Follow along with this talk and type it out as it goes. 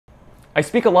I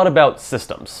speak a lot about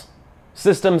systems.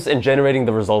 Systems in generating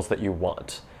the results that you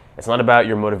want. It's not about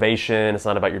your motivation, it's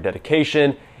not about your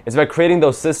dedication, it's about creating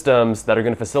those systems that are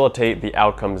going to facilitate the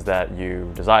outcomes that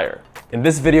you desire. In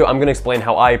this video, I'm going to explain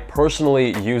how I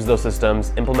personally use those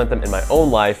systems, implement them in my own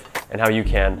life, and how you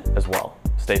can as well.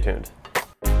 Stay tuned.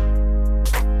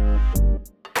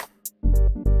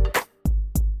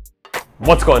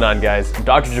 What's going on, guys?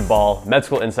 Dr. Jabal,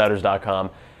 MedSchoolInsiders.com.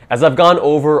 As I've gone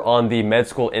over on the Med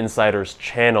School Insiders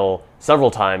channel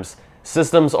several times,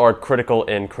 systems are critical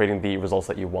in creating the results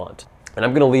that you want. And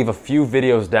I'm going to leave a few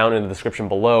videos down in the description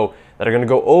below that are going to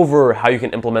go over how you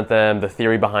can implement them, the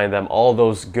theory behind them, all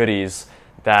those goodies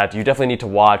that you definitely need to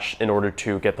watch in order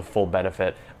to get the full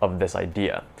benefit of this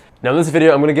idea. Now in this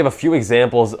video, I'm going to give a few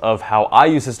examples of how I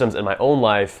use systems in my own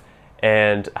life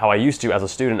and how I used to as a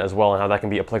student as well, and how that can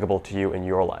be applicable to you in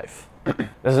your life.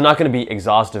 This is not going to be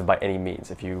exhaustive by any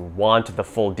means. If you want the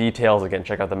full details, again,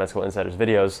 check out the Med School Insiders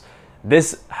videos.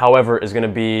 This, however, is going to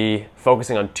be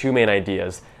focusing on two main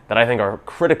ideas that I think are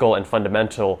critical and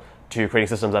fundamental to creating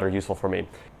systems that are useful for me.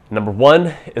 Number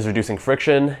one is reducing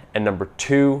friction, and number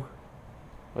two,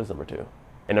 what is number two?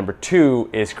 And number two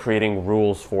is creating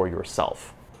rules for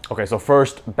yourself. Okay, so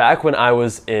first, back when I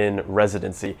was in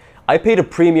residency, I paid a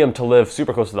premium to live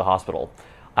super close to the hospital.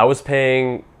 I was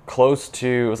paying close to,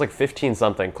 it was like 15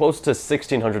 something, close to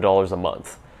 $1,600 a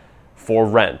month for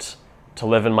rent to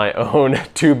live in my own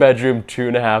 2-bedroom,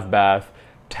 2.5 bath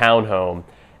townhome.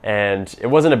 And it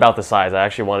wasn't about the size. I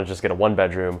actually wanted to just get a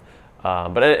 1-bedroom,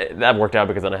 but that worked out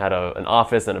because then I had an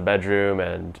office and a bedroom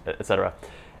and etc.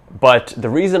 But the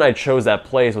reason I chose that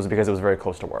place was because it was very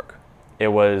close to work. It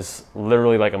was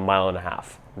literally like 1.5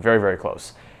 miles, very, very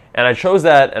close. And I chose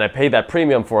that and I paid that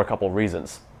premium for a couple of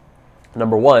reasons.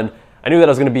 Number one, I knew that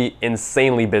I was going to be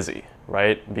insanely busy,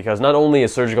 right? Because not only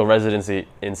is surgical residency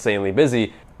insanely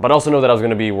busy, but I also know that I was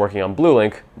going to be working on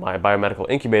BlueLink, my biomedical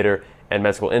incubator, and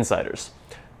Med School Insiders.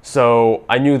 So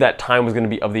I knew that time was going to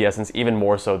be of the essence, even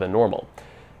more so than normal.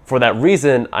 For that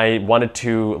reason, I wanted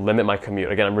to limit my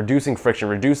commute. Again, I'm reducing friction,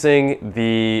 reducing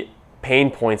the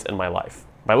pain points in my life.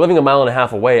 By living 1.5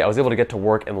 miles away, I was able to get to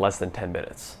work in less than 10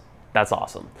 minutes. That's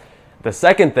awesome. The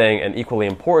second thing, and equally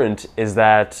important, is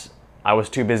that I was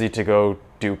too busy to go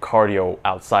do cardio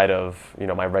outside of,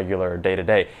 my regular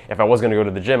day-to-day. If I was going to go to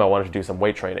the gym, I wanted to do some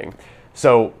weight training.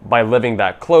 So by living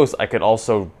that close, I could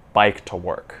also bike to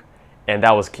work. And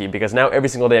that was key, because now every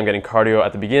single day I'm getting cardio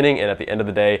at the beginning and at the end of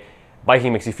the day.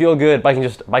 Biking makes you feel good.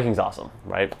 Biking's awesome,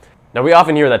 right? Now we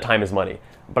often hear that time is money,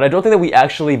 but I don't think that we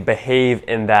actually behave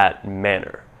in that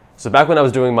manner. So back when I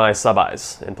was doing my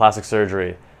sub-Is in plastic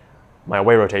surgery, my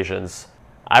away rotations,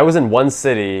 I was in one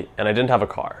city and I didn't have a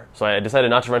car. So I decided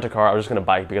not to rent a car. I was just going to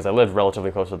bike because I lived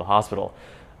relatively close to the hospital.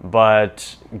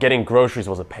 But getting groceries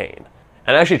was a pain.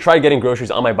 And I actually tried getting groceries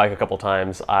on my bike a couple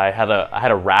times. I had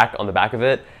a rack on the back of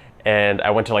it, and I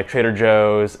went to like Trader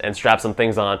Joe's and strapped some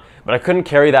things on, but I couldn't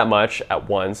carry that much at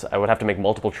once. I would have to make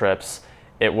multiple trips.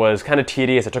 It was kind of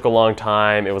tedious. It took a long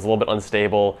time. It was a little bit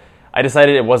unstable. I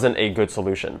decided it wasn't a good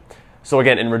solution. So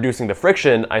again, in reducing the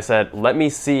friction, I said, let me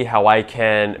see how I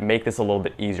can make this a little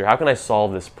bit easier. How can I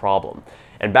solve this problem?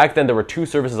 And back then there were two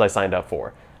services I signed up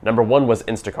for. Number one was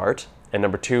Instacart, and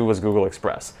number two was Google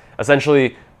Express.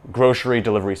 Essentially, grocery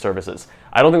delivery services.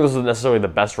 I don't think this is necessarily the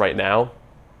best right now.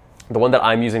 The one that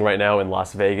I'm using right now in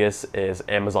Las Vegas is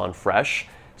Amazon Fresh.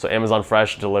 So Amazon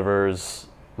Fresh delivers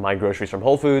my groceries from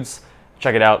Whole Foods.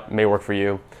 Check it out, it may work for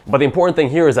you. But the important thing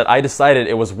here is that I decided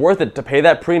it was worth it to pay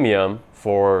that premium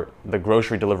for the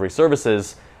grocery delivery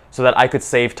services so that I could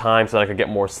save time, so that I could get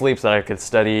more sleep, so that I could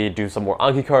study, do some more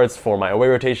Anki cards for my away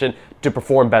rotation to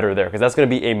perform better there, because that's going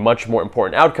to be a much more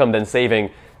important outcome than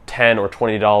saving $10 or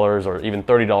 $20 or even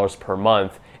 $30 per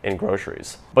month in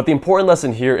groceries. But the important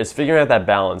lesson here is figuring out that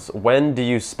balance. When do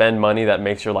you spend money that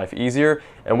makes your life easier,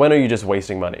 and when are you just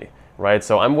wasting money, right?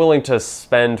 So I'm willing to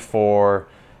spend for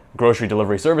grocery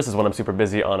delivery services when I'm super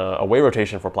busy on a away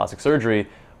rotation for plastic surgery,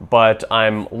 but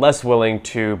I'm less willing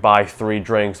to buy 3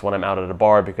 drinks when I'm out at a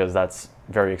bar because that's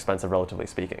very expensive, relatively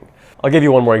speaking. I'll give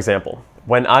you one more example.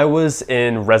 When I was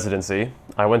in residency,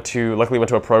 luckily went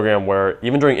to a program where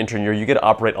even during intern year, you get to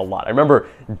operate a lot. I remember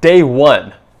day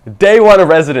one of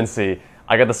residency,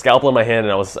 I got the scalpel in my hand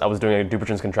and I was doing a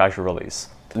Dupuytren's contracture release.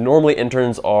 Normally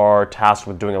interns are tasked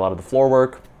with doing a lot of the floor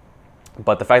work,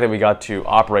 but the fact that we got to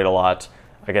operate a lot,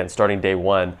 again, starting day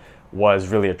one, was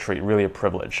really a treat, really a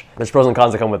privilege. There's pros and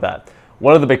cons that come with that.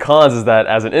 One of the big cons is that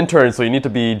as an intern, so you need to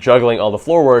be juggling all the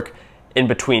floor work in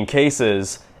between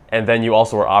cases, and then you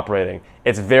also are operating.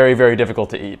 It's very, very difficult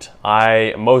to eat.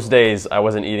 Most days I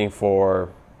wasn't eating for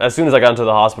as soon as I got into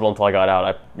the hospital until I got out,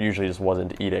 I usually just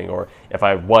wasn't eating, or if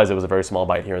I was, it was a very small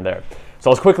bite here and there. So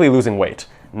I was quickly losing weight.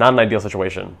 Not an ideal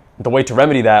situation. The way to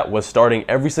remedy that was starting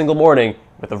every single morning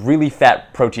with a really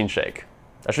fat protein shake.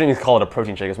 I shouldn't even call it a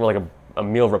protein shake, it's more like a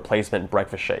meal replacement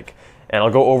breakfast shake. And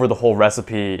I'll go over the whole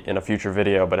recipe in a future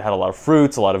video, but it had a lot of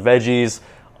fruits, a lot of veggies,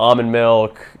 almond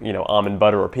milk, almond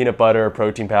butter or peanut butter,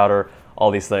 protein powder, all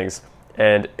these things.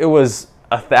 And it was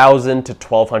 1,000 to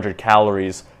 1,200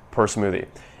 calories per smoothie.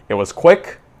 It was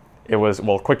quick. It was,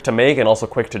 well, quick to make and also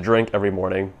quick to drink every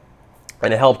morning.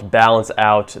 And it helped balance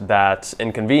out that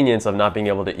inconvenience of not being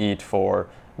able to eat for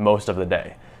most of the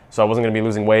day. So I wasn't going to be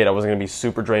losing weight, I wasn't going to be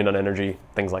super drained on energy,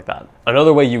 things like that.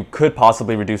 Another way you could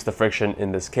possibly reduce the friction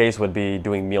in this case would be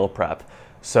doing meal prep.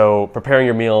 So preparing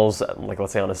your meals, like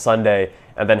let's say on a Sunday,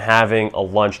 and then having a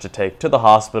lunch to take to the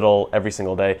hospital every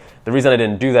single day. The reason I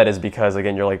didn't do that is because,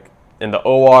 again, you're like in the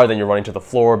OR, then you're running to the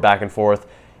floor, back and forth.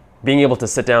 Being able to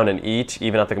sit down and eat,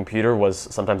 even at the computer, was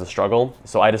sometimes a struggle.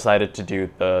 So I decided to do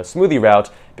the smoothie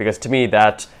route because to me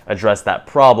that addressed that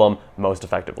problem most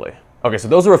effectively. Okay, so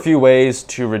those are a few ways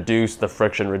to reduce the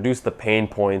friction, reduce the pain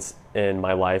points in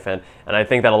my life, and I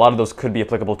think that a lot of those could be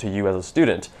applicable to you as a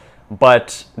student.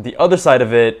 But the other side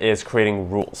of it is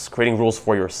creating rules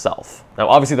for yourself. Now,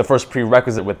 obviously the first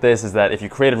prerequisite with this is that if you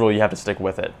create a rule, you have to stick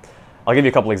with it. I'll give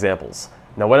you a couple examples.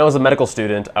 Now, when I was a medical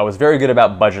student, I was very good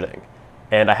about budgeting.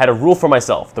 And I had a rule for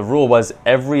myself. The rule was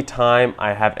every time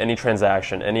I have any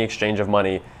transaction, any exchange of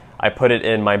money, I put it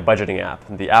in my budgeting app.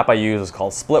 The app I use is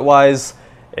called Splitwise.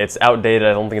 It's outdated.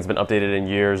 I don't think it's been updated in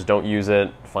years. Don't use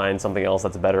it. Find something else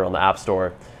that's better on the App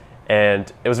Store. And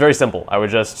it was very simple. I would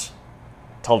just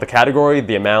tell the category,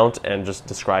 the amount, and just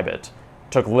describe it.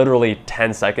 It took literally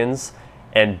 10 seconds.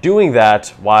 And doing that,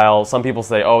 while some people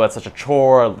say, oh, that's such a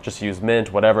chore, just use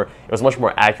Mint, whatever, it was much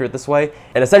more accurate this way.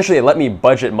 And essentially, it let me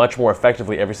budget much more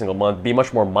effectively every single month, be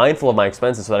much more mindful of my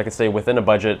expenses so that I could stay within a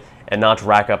budget and not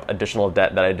rack up additional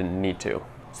debt that I didn't need to.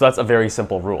 So that's a very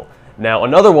simple rule. Now,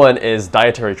 another one is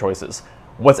dietary choices.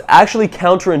 What's actually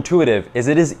counterintuitive is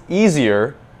it is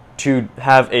easier to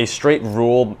have a straight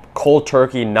rule, cold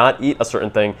turkey, not eat a certain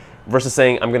thing, versus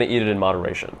saying, I'm gonna eat it in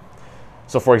moderation.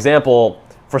 So for example,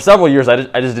 for several years, I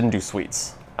just didn't do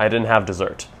sweets. I didn't have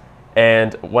dessert.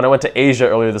 And when I went to Asia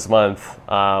earlier this month,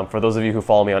 for those of you who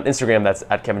follow me on Instagram, that's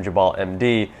at Kevin Jabal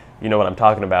MD, you know what I'm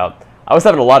talking about. I was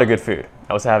having a lot of good food.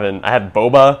 I had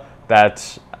boba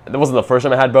that wasn't the first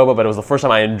time I had boba, but it was the first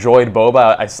time I enjoyed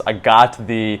boba.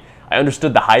 I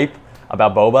understood the hype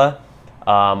about boba.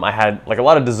 I had like a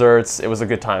lot of desserts. It was a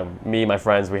good time. Me and my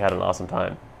friends, we had an awesome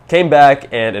time. Came back,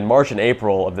 and in March and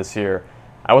April of this year,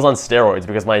 I was on steroids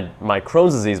because my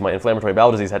Crohn's disease, my inflammatory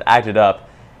bowel disease, had acted up,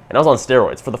 and I was on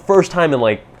steroids for the first time in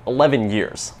like 11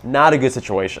 years. Not a good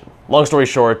situation. Long story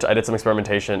short, I did some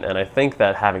experimentation, and I think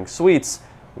that having sweets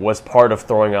was part of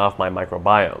throwing off my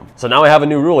microbiome. So now I have a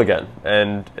new rule again,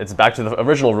 and it's back to the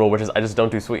original rule, which is I just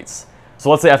don't do sweets. So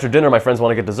let's say after dinner my friends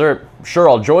want to get dessert. Sure,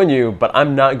 I'll join you, but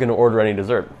I'm not going to order any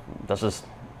dessert.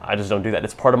 I just don't do that.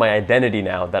 It's part of my identity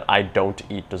now that I don't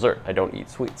eat dessert. I don't eat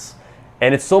sweets.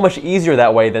 And it's so much easier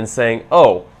that way than saying,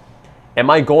 oh,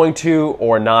 am I going to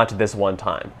or not this one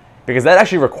time? Because that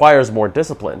actually requires more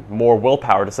discipline, more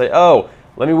willpower to say, oh,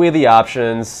 let me weigh the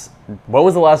options. When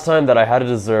was the last time that I had a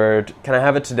dessert? Can I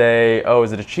have it today? Oh,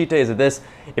 is it a cheat day? Is it this?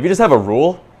 If you just have a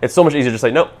rule, it's so much easier to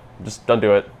say, nope, just don't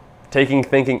do it. Taking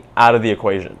thinking out of the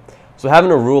equation. So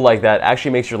having a rule like that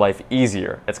actually makes your life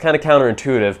easier. It's kind of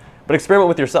counterintuitive, but experiment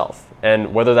with yourself.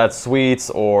 And whether that's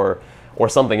sweets or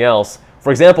something else.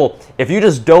 For example, if you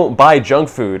just don't buy junk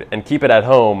food and keep it at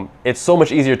home, it's so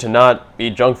much easier to not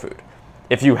eat junk food.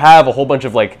 If you have a whole bunch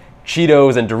of like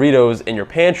Cheetos and Doritos in your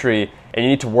pantry and you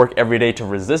need to work every day to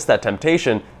resist that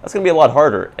temptation, that's going to be a lot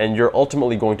harder, and you're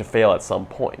ultimately going to fail at some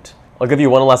point. I'll give you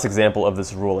one last example of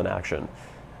this rule in action.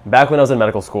 Back when I was in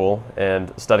medical school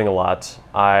and studying a lot,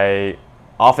 I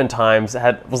oftentimes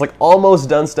was like almost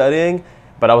done studying,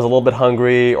 but I was a little bit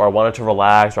hungry, or I wanted to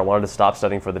relax, or I wanted to stop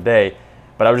studying for the day.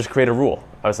 But I would just create a rule.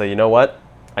 I would say, you know what?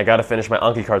 I got to finish my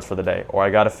Anki cards for the day, or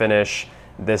I got to finish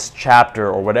this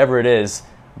chapter, or whatever it is,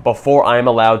 before I'm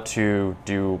allowed to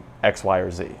do X, Y,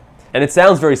 or Z. And it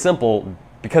sounds very simple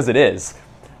because it is.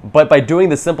 But by doing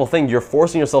this simple thing, you're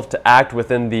forcing yourself to act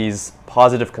within these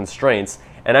positive constraints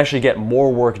and actually get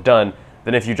more work done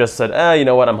than if you just said, you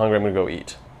know what, I'm hungry, I'm gonna go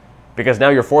eat. Because now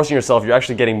you're forcing yourself, you're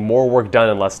actually getting more work done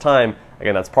in less time.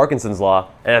 Again, that's Parkinson's law.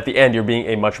 And at the end, you're being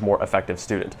a much more effective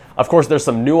student. Of course, there's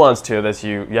some nuance to this.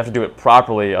 You have to do it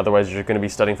properly, otherwise you're gonna be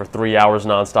studying for 3 hours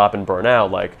nonstop and burn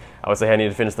out. Like, I would say, hey, I need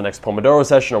to finish the next Pomodoro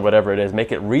session or whatever it is.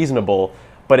 Make it reasonable,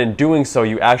 but in doing so,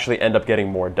 you actually end up getting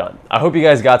more done. I hope you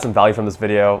guys got some value from this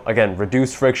video. Again,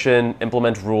 reduce friction,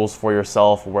 implement rules for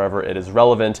yourself wherever it is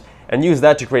relevant, and use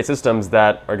that to create systems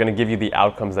that are gonna give you the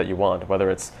outcomes that you want, whether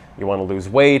it's you wanna lose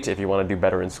weight, if you wanna do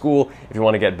better in school, if you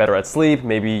wanna get better at sleep,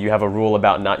 maybe you have a rule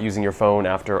about not using your phone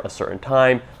after a certain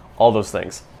time, all those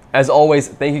things. As always,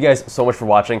 thank you guys so much for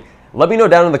watching. Let me know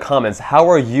down in the comments, how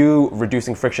are you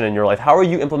reducing friction in your life? How are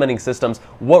you implementing systems?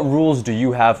 What rules do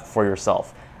you have for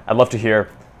yourself? I'd love to hear.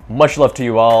 Much love to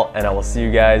you all, and I will see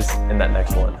you guys in that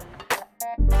next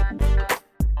one.